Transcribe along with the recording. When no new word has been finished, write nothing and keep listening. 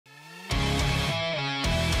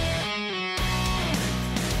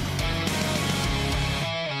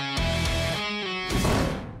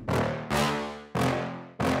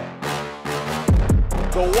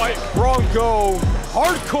White Bronco,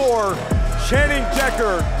 hardcore Channing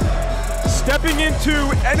Decker stepping into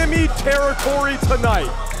enemy territory tonight.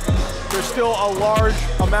 There's still a large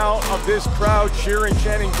amount of this crowd cheering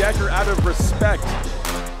Channing Decker out of respect.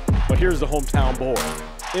 But here's the hometown boy,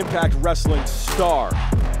 Impact Wrestling star,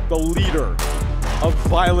 the leader of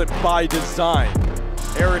Violent by Design.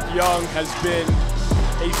 Eric Young has been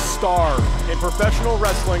a star in professional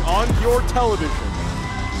wrestling on your television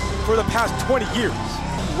for the past 20 years.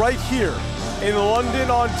 Right here in London,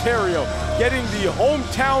 Ontario, getting the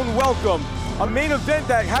hometown welcome. A main event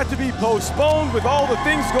that had to be postponed with all the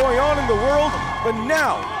things going on in the world, but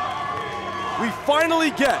now we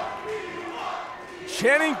finally get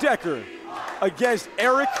Channing Decker against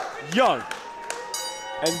Eric Young.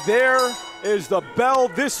 And there is the bell.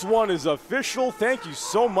 This one is official. Thank you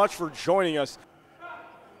so much for joining us.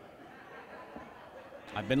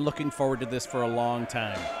 I've been looking forward to this for a long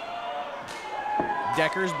time.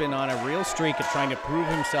 Decker's been on a real streak of trying to prove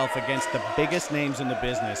himself against the biggest names in the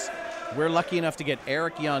business. We're lucky enough to get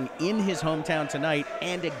Eric Young in his hometown tonight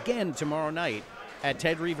and again tomorrow night at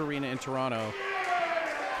Ted Reeve Arena in Toronto.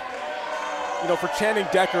 You know, for Channing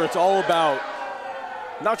Decker, it's all about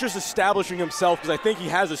not just establishing himself, because I think he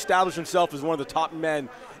has established himself as one of the top men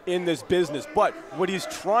in this business, but what he's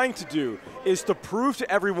trying to do is to prove to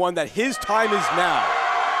everyone that his time is now.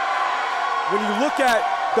 When you look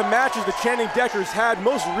at the matches that Channing Decker's had,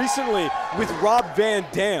 most recently with Rob Van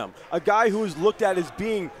Dam, a guy who is looked at as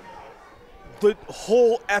being the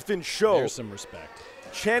whole effing show. There's some respect.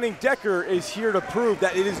 Channing Decker is here to prove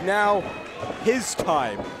that it is now his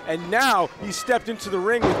time. And now he stepped into the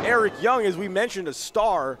ring with Eric Young, as we mentioned, a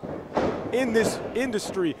star in this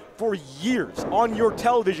industry for years. On your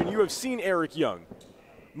television, you have seen Eric Young.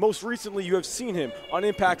 Most recently, you have seen him on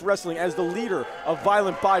Impact Wrestling as the leader of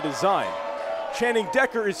Violent by Design. Channing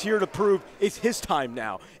Decker is here to prove it's his time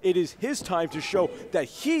now. It is his time to show that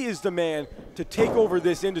he is the man to take over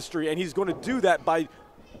this industry, and he's going to do that by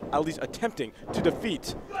at least attempting to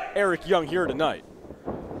defeat Eric Young here tonight.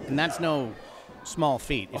 And that's no small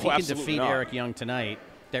feat. If he can defeat not. Eric Young tonight,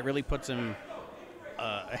 that really puts him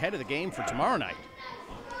ahead of the game for tomorrow night.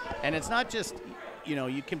 And it's not just, you know,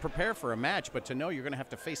 you can prepare for a match, but to know you're going to have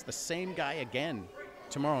to face the same guy again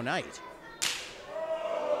tomorrow night.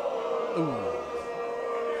 Ooh.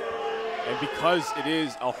 And because it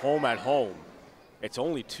is a home at home, it's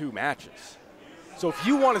only 2 matches. So if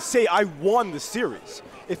you want to say I won the series,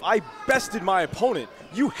 if I bested my opponent,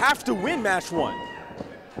 you have to win match 1.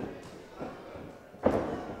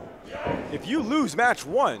 If you lose match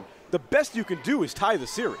 1, the best you can do is tie the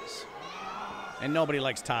series. And nobody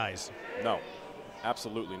likes ties. No,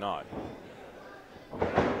 absolutely not.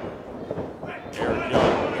 Eric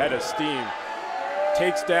Young, head of steam,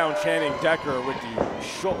 takes down Channing Decker with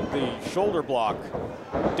the shoulder block.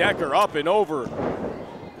 Decker up and over.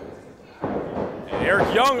 And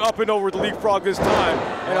Eric Young up and over the leapfrog this time.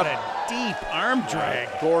 And what a deep arm drag.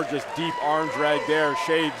 Gorgeous deep arm drag there.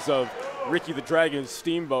 Shades of Ricky the Dragon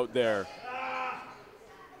Steamboat there.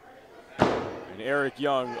 And Eric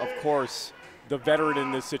Young, of course, the veteran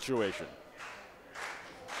in this situation.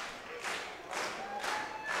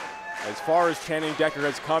 As far as Channing Decker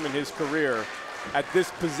has come in his career, at this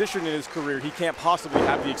position in his career, he can't possibly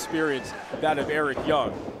have the experience that of Eric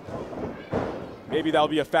Young. Maybe that'll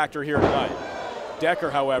be a factor here tonight. Decker,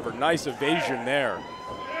 however, nice evasion there.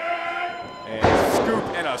 And scoop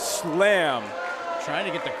and a slam. Trying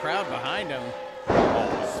to get the crowd behind him.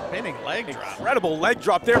 Oh, spinning leg drop. Incredible leg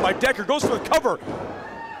drop there by Decker. Goes for the cover.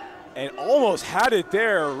 And almost had it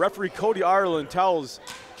there. Referee Cody Ireland tells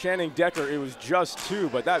Channing Decker it was just 2,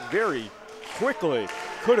 but that very quickly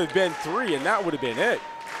could have been 3, and that would have been it.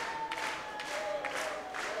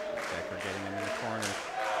 Decker getting him in the corner.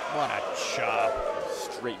 What a chop.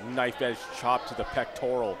 Straight knife edge chop to the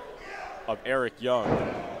pectoral of Eric Young.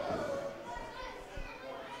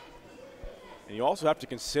 And you also have to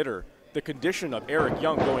consider the condition of Eric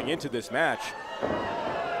Young going into this match.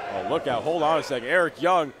 Oh, look out. Hold on a second. Eric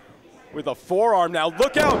Young with a forearm now.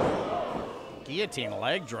 Look out. Guillotine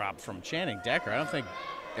leg drop from Channing Decker. I don't think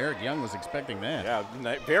Eric Young was expecting that.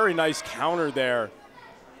 Yeah, very nice counter there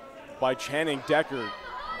by Channing Decker.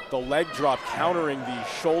 The leg drop countering the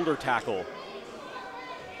shoulder tackle.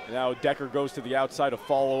 And now Decker goes to the outside to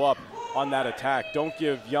follow up on that attack. Don't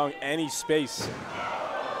give Young any space.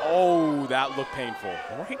 Oh, that looked painful.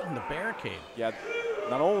 Right on the barricade. Yeah,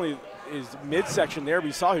 not only is midsection there, but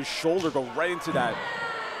you saw his shoulder go right into that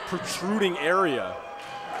protruding area.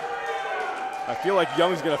 I feel like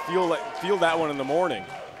Young's gonna feel that one in the morning.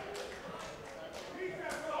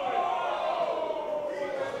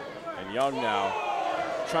 And Young now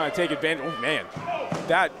trying to take advantage. Oh man,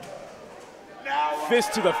 that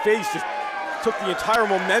fist to the face just took the entire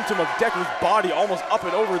momentum of Decker's body almost up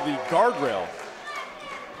and over the guardrail.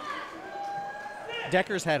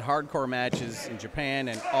 Decker's had hardcore matches in Japan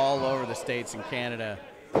and all over the States and Canada,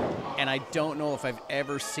 and I don't know if I've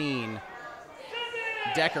ever seen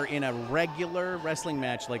Decker in a regular wrestling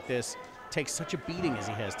match like this take such a beating as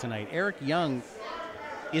he has tonight. Eric Young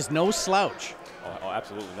is no slouch. Oh,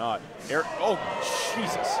 absolutely not. Oh,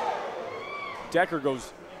 Jesus. Decker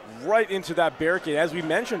goes right into that barricade. As we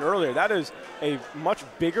mentioned earlier, that is a much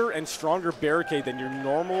bigger and stronger barricade than you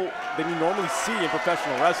normally see in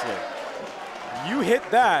professional wrestling. You hit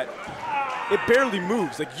that, it barely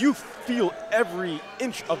moves. Like, you feel every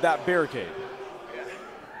inch of that barricade.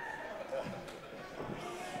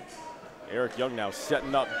 Eric Young now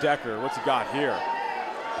setting up Decker. What's he got here?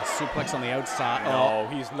 A suplex on the outside. No,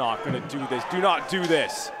 he's not going to do this. Do not do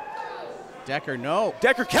this. Decker, no.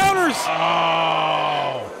 Decker counters!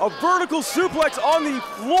 Oh! A vertical suplex on the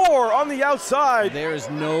floor, on the outside. There is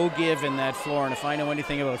no give in that floor, and if I know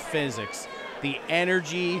anything about physics, the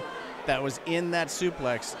energy that was in that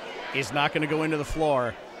suplex is not going to go into the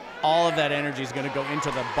floor. All of that energy is going to go into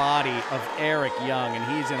the body of Eric Young,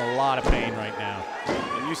 and he's in a lot of pain right now.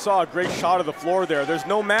 And you saw a great shot of the floor there. There's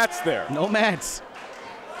no mats there. No mats.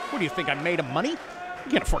 What do you think, I'm made of money? You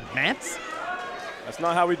can't afford mats. That's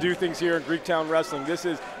not how we do things here in Greektown Wrestling. This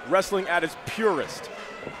is wrestling at its purest.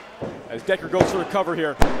 As Decker goes for a cover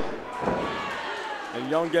here. And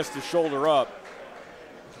Young gets the shoulder up.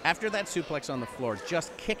 After that suplex on the floor,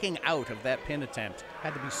 just kicking out of that pin attempt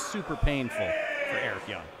had to be super painful for Eric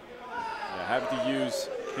Young. Yeah, having to use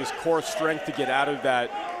his core strength to get out of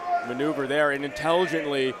that maneuver there. And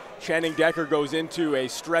intelligently, Channing Decker goes into a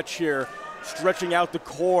stretch here, stretching out the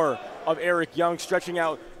core of Eric Young, stretching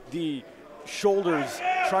out the shoulders,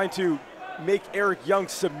 trying to make Eric Young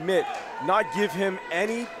submit, not give him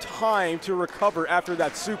any time to recover after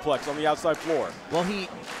that suplex on the outside floor. Well, he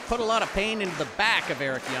put a lot of pain into the back of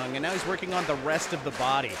Eric Young, and now he's working on the rest of the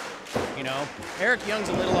body. You know, Eric Young's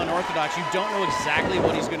a little unorthodox. You don't know exactly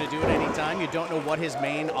what he's going to do at any time. You don't know what his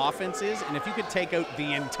main offense is, and if you could take out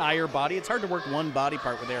the entire body, it's hard to work one body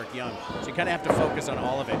part with Eric Young. So you kind of have to focus on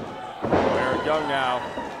all of it. Eric Young now,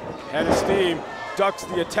 head of steam, ducks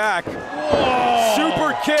the attack. Whoa.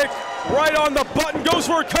 Super kick right on the button, goes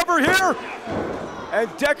for a cover here. And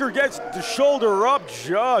Decker gets the shoulder up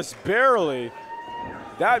just barely.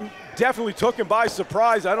 That definitely took him by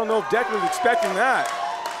surprise. I don't know if Decker was expecting that.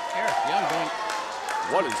 Eric Young going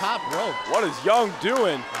what is top rope. What is Young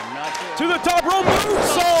doing? I'm not sure. To the top rope,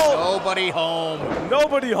 moonsault! Nobody home.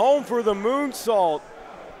 Nobody home for the moonsault.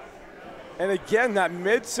 And again, that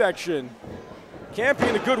midsection can't be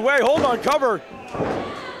in a good way. Hold on, cover.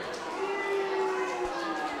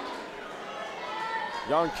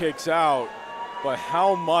 Young kicks out, but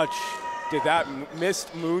how much did that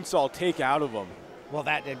missed moonsault take out of him? Well,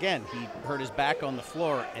 that, again, he hurt his back on the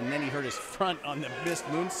floor, and then he hurt his front on the missed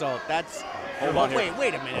moonsault. That's,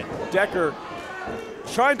 wait a minute. Decker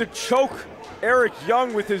trying to choke Eric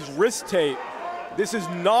Young with his wrist tape. This is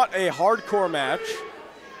not a hardcore match.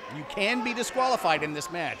 You can be disqualified in this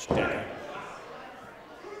match, Decker.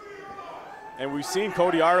 And we've seen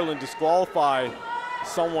Cody Ireland disqualify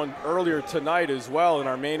someone earlier tonight as well in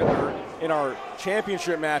our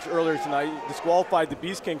championship match earlier tonight. Disqualified the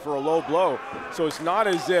Beast King for a low blow. So it's not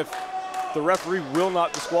as if the referee will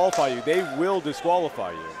not disqualify you. They will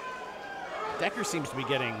disqualify you. Decker seems to be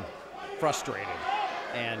getting frustrated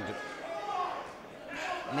and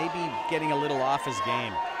maybe getting a little off his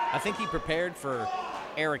game. I think he prepared for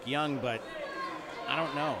Eric Young, but I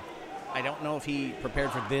don't know. I don't know if he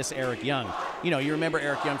prepared for this Eric Young. You know, you remember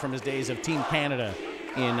Eric Young from his days of Team Canada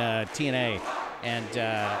in TNA. And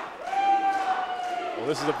well,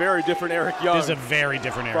 this is a very different Eric Young. This is a very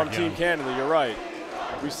different Eric Young. From Team Canada, you're right.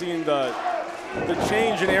 We've seen the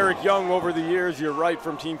change in Eric Young over the years, you're right,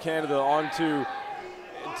 from Team Canada on to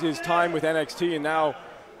his time with NXT, and now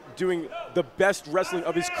doing the best wrestling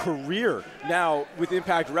of his career now with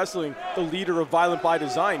Impact Wrestling, the leader of Violent by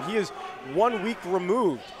Design. He is 1 week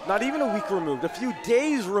removed, not even a week removed, a few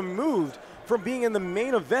days removed from being in the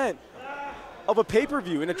main event of a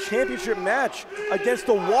pay-per-view in a championship match against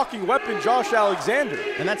the walking weapon, Josh Alexander.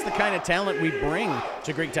 And that's the kind of talent we bring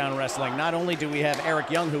to Greektown Wrestling. Not only do we have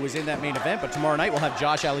Eric Young, who was in that main event, but tomorrow night we'll have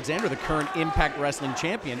Josh Alexander, the current Impact Wrestling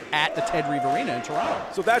champion, at the Ted Reeve Arena in Toronto.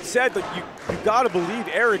 So that said, like, you got to believe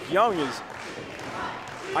Eric Young is,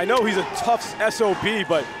 I know he's a tough SOB,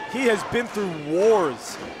 but he has been through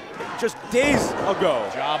wars just days ago.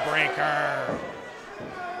 Jawbreaker.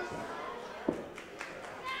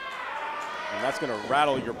 And that's going to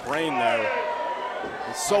rattle your brain there.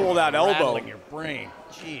 And so will that elbow. Rattling your brain.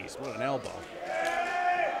 Jeez, what an elbow.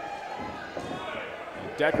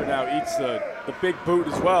 Decker now eats the big boot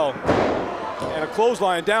as well. And a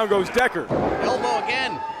clothesline, down goes Decker. Elbow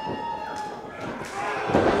again.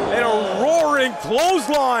 And a roaring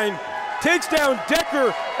clothesline takes down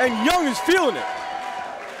Decker, and Young is feeling it.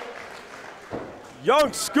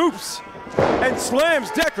 Young scoops and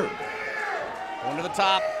slams Decker. Going to the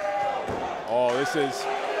top. Oh, this is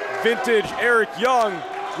vintage Eric Young.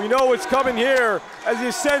 We know what's coming here as he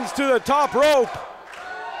ascends to the top rope.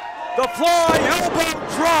 The fly elbow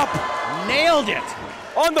drop. Nailed it.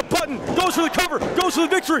 On the button, goes for the cover, goes for the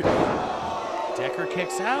victory. Decker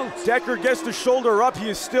kicks out. Decker gets the shoulder up. He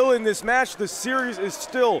is still in this match. The series is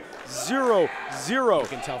still 0-0. You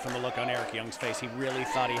can tell from the look on Eric Young's face. He really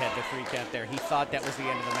thought he had the 3 count there. He thought that was the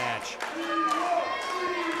end of the match.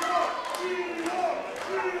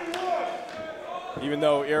 Even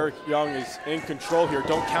though Eric Young is in control here,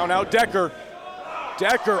 don't count out Decker.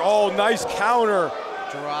 Decker, oh, nice counter.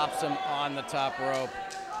 Drops him on the top rope.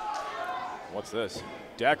 What's this?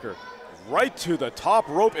 Decker right to the top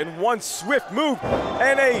rope in one swift move,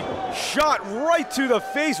 and a shot right to the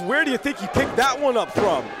face. Where do you think he picked that one up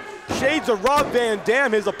from? Shades of Rob Van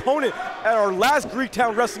Dam, his opponent at our last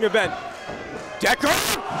Greektown Wrestling event. Decker!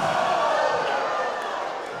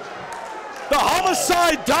 The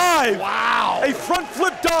homicide dive! Wow! A front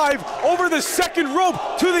flip dive over the second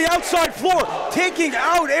rope to the outside floor, taking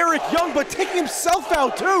out Eric Young, but taking himself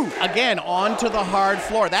out too. Again, onto the hard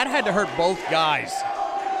floor. That had to hurt both guys.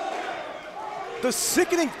 The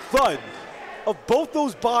sickening thud of both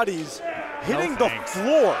those bodies hitting the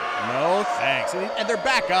floor. No thanks. And they're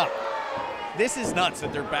back up. This is nuts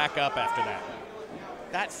that they're back up after that.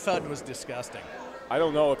 That thud was disgusting. I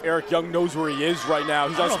don't know if Eric Young knows where he is right now.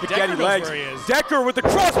 He's on spaghetti Decker legs. knows where he is. Decker with the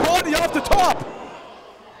cross body off the top.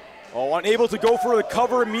 Oh, unable to go for the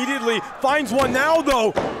cover immediately. Finds one now,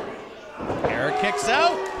 though. Eric kicks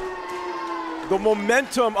out. The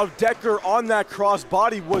momentum of Decker on that cross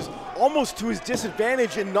body was almost to his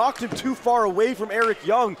disadvantage and knocked him too far away from Eric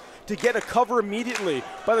Young to get a cover immediately.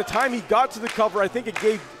 By the time he got to the cover, I think it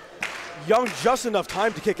gave Young just enough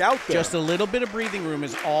time to kick out there. Just a little bit of breathing room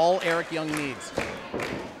is all Eric Young needs.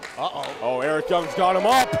 Uh-oh. Oh, Eric Young's got him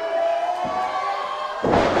up.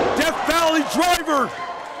 Death Valley driver.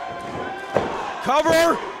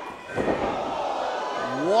 Cover.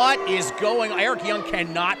 What is going on? Eric Young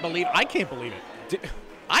cannot believe it. I can't believe it.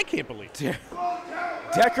 I can't believe it.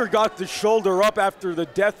 Decker got the shoulder up after the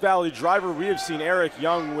Death Valley driver. We have seen Eric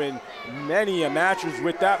Young win many matches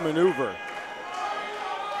with that maneuver.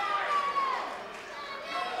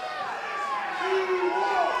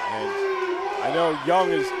 And I know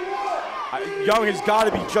Young has got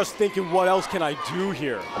to be just thinking, what else can I do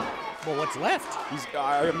here? Well, what's left? He's,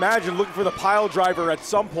 I imagine, looking for the pile driver at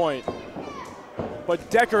some point. But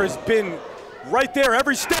Decker has been right there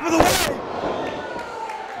every step of the way.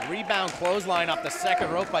 Rebound clothesline off the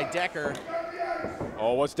second rope by Decker.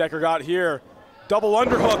 Oh, what's Decker got here? Double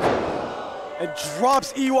underhook. And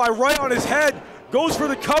drops EY right on his head. Goes for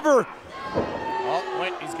the cover. Oh,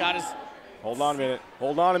 wait, he's got his... Hold on a minute.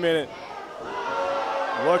 Hold on a minute.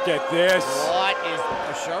 Look at this. What is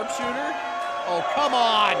a sharpshooter? Oh, come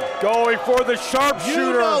on. Going for the sharpshooter.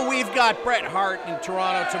 You know we've got Bret Hart in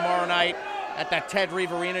Toronto tomorrow night at that Ted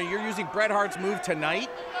Reeve Arena. You're using Bret Hart's move tonight?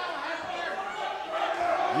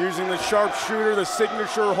 Using the sharpshooter, the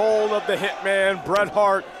signature hold of the Hitman, Bret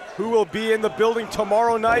Hart, who will be in the building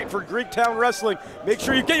tomorrow night for Greektown Wrestling. Make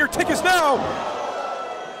sure you get your tickets now.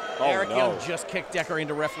 Oh, Eric no. Young just kicked Decker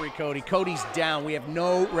into referee Cody. Cody's down. We have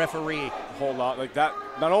no referee. Hold on, like that.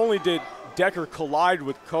 Not only did Decker collide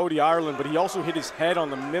with Cody Ireland, but he also hit his head on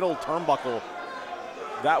the middle turnbuckle.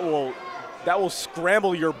 That will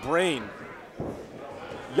scramble your brain.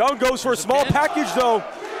 Young goes for a small package, though.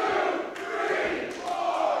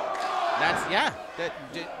 That's, yeah.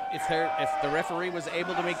 If the referee was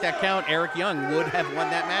able to make that count, Eric Young would have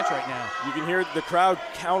won that match right now. You can hear the crowd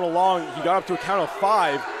count along. He got up to a count of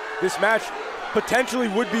 5. This match potentially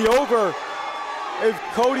would be over if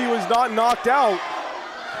Cody was not knocked out.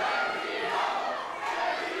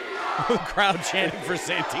 The crowd chanting for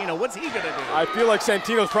Santino. What's he gonna do? I feel like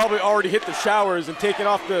Santino's probably already hit the showers and taken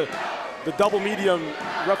off the double medium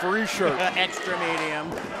referee shirt. Extra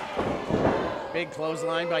medium. Big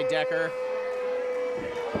clothesline by Decker.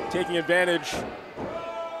 Taking advantage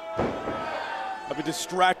of a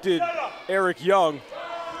distracted Eric Young.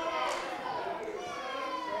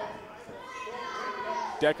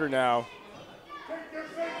 Decker now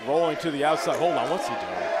rolling to the outside. Hold on, what's he doing?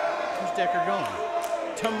 Where's Decker going?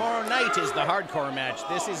 Tomorrow night is the hardcore match.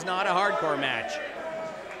 This is not a hardcore match.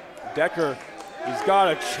 Decker He's got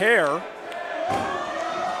a chair.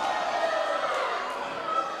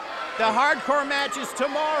 The hardcore match is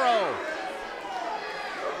tomorrow.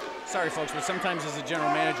 Sorry, folks, but sometimes as a general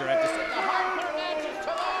manager, I have to say, the hardcore match is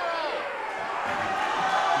tomorrow.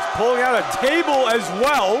 He's pulling out a table as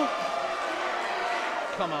well.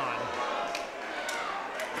 Come on.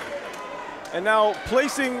 And now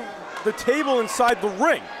placing the table inside the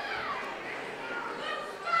ring.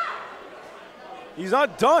 He's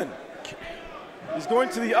not done. He's going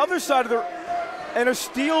to the other side of the, and a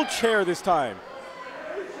steel chair this time.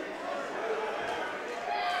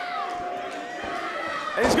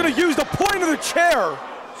 And he's going to use the point of the chair.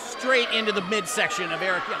 Straight into the midsection of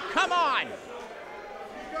Eric Young. Come on!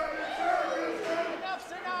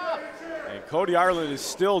 Enough's enough! And Cody Ireland is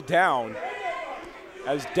still down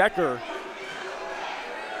as Decker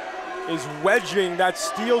is wedging that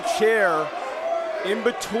steel chair in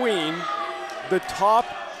between the top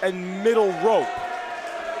and middle rope.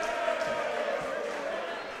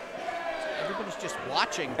 Everybody's just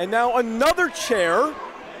watching. And now another chair,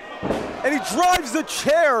 and he drives the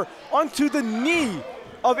chair onto the knee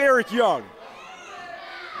of Eric Young.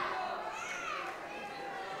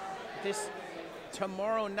 This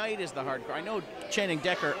tomorrow night is the hardcore. I know Channing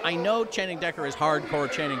Decker is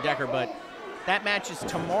hardcore Channing Decker, but that match is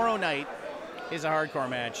tomorrow night is a hardcore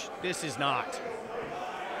match. This is not.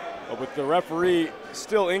 But with the referee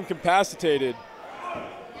still incapacitated,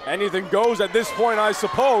 anything goes at this point, I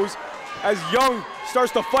suppose, as Young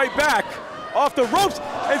starts to fight back off the ropes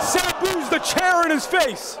and saboo's the chair in his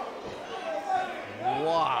face.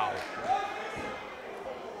 Wow.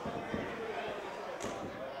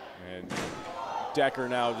 And Decker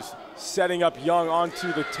now just setting up Young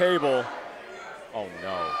onto the table. Oh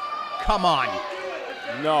no. Come on.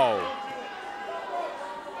 No.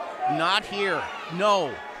 Not here.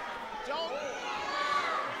 No.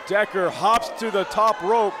 Decker hops to the top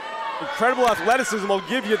rope. Incredible athleticism will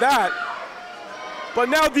give you that. But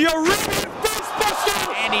now the Arabian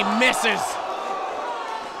facebuster! And he misses.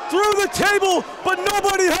 Through the table, but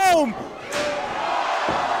nobody home.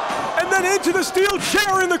 And then into the steel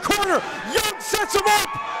chair in the corner. Young sets him up.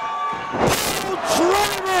 Pile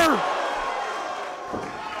driver.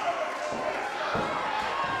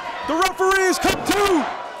 The referee has come to.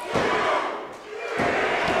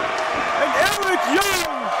 And Eric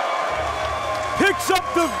Young picks up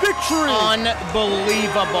the victory.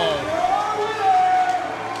 Unbelievable.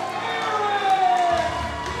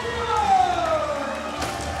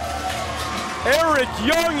 Eric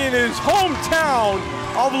Young in his hometown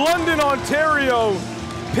of London, Ontario,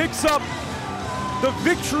 picks up the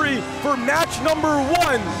victory for match number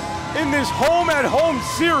 1 in this home-at-home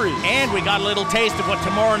series. And we got a little taste of what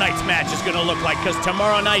tomorrow night's match is going to look like, because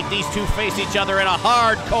tomorrow night these two face each other in a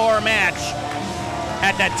hardcore match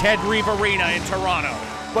at the Ted Reeve Arena in Toronto.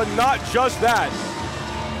 But not just that.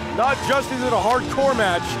 Not just is it a hardcore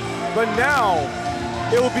match, but now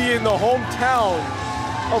it will be in the hometown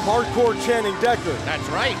of hardcore Channing Decker. That's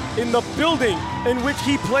right. In the building in which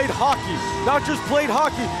he played hockey. Not just played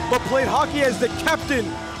hockey, but played hockey as the captain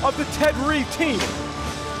of the Ted Reeve team.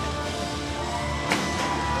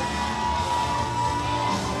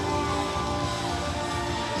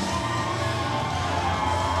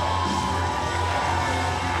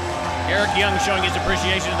 Eric Young showing his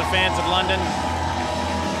appreciation to the fans of London.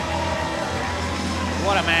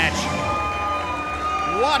 What a match.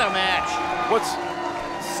 What a match. What's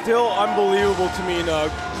still unbelievable to me,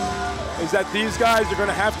 Nug, is that these guys are going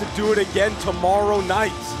to have to do it again tomorrow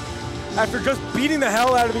night after just beating the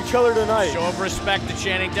hell out of each other tonight. Show of respect to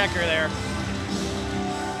Channing Decker there.